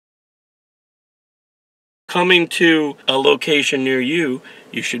Coming to a location near you,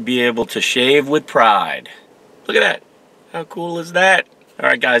 you should be able to shave with pride. Look at that. How cool is that?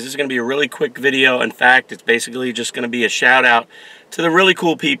 Alright guys, this is going to be a really quick video. In fact, it's basically just going to be a shout out to the really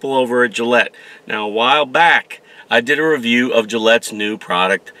cool people over at Gillette. Now, a while back, I did a review of Gillette's new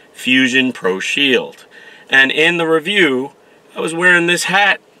product, Fusion Pro Shield. And in the review, I was wearing this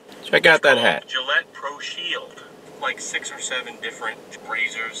hat. Check out that hat. Gillette Pro Shield. Like 6 or 7 different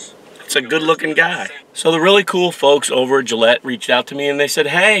razors. It's a good looking guy. So the really cool folks over at Gillette reached out to me and they said,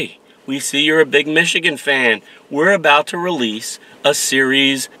 hey, we see you're a big Michigan fan. We're about to release a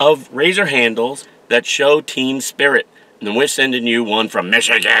series of razor handles that show team spirit. And we're sending you one from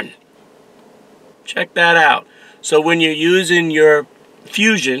Michigan. Check that out. So when you're using your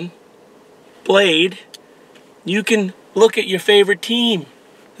Fusion blade, you can look at your favorite team.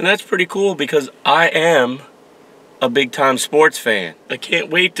 And that's pretty cool because I am a big time sports fan. I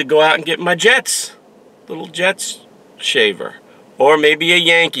can't wait to go out and get my Jets. Little Jets shaver. Or maybe a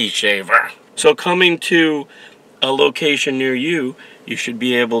Yankee shaver. So coming to a location near you, you should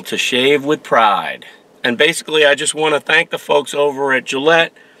be able to shave with pride. And basically I just want to thank the folks over at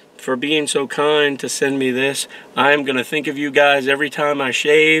Gillette for being so kind to send me this. I'm going to think of you guys every time I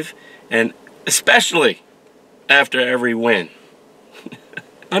shave, and especially after every win.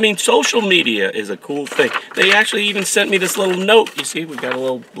 I mean, social media is a cool thing. They actually even sent me this little note. You see, we got a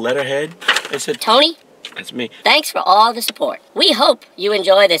little letterhead. They said, Tony? That's me. Thanks for all the support. We hope you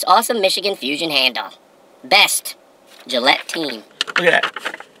enjoy this awesome Michigan Fusion handle. Best, Gillette team. Look at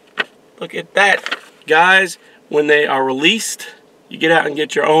that. Look at that. Guys, when they are released, you get out and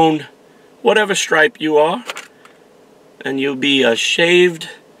get your own, whatever stripe you are, and you'll be a shaved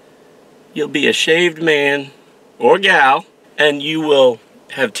man or gal, and you will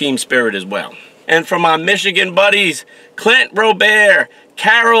have team spirit as well. And for my Michigan buddies, Clint Robert,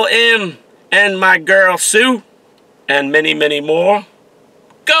 Carol M, and my girl Sue, and many, many more,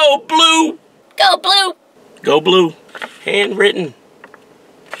 go Blue! Go Blue! Go Blue. Handwritten.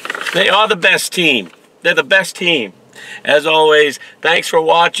 They are the best team. They're the best team. As always, thanks for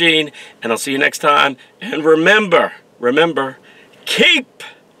watching, and I'll see you next time. And remember, keep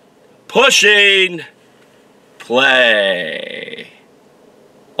pushing play.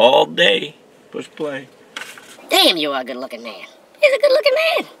 All day, push play. Damn, you are a good-looking man. He's a good-looking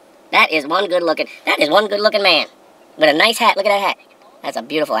man. That is one good-looking man. With a nice hat. Look at that hat. That's a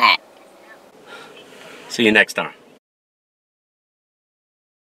beautiful hat. See you next time.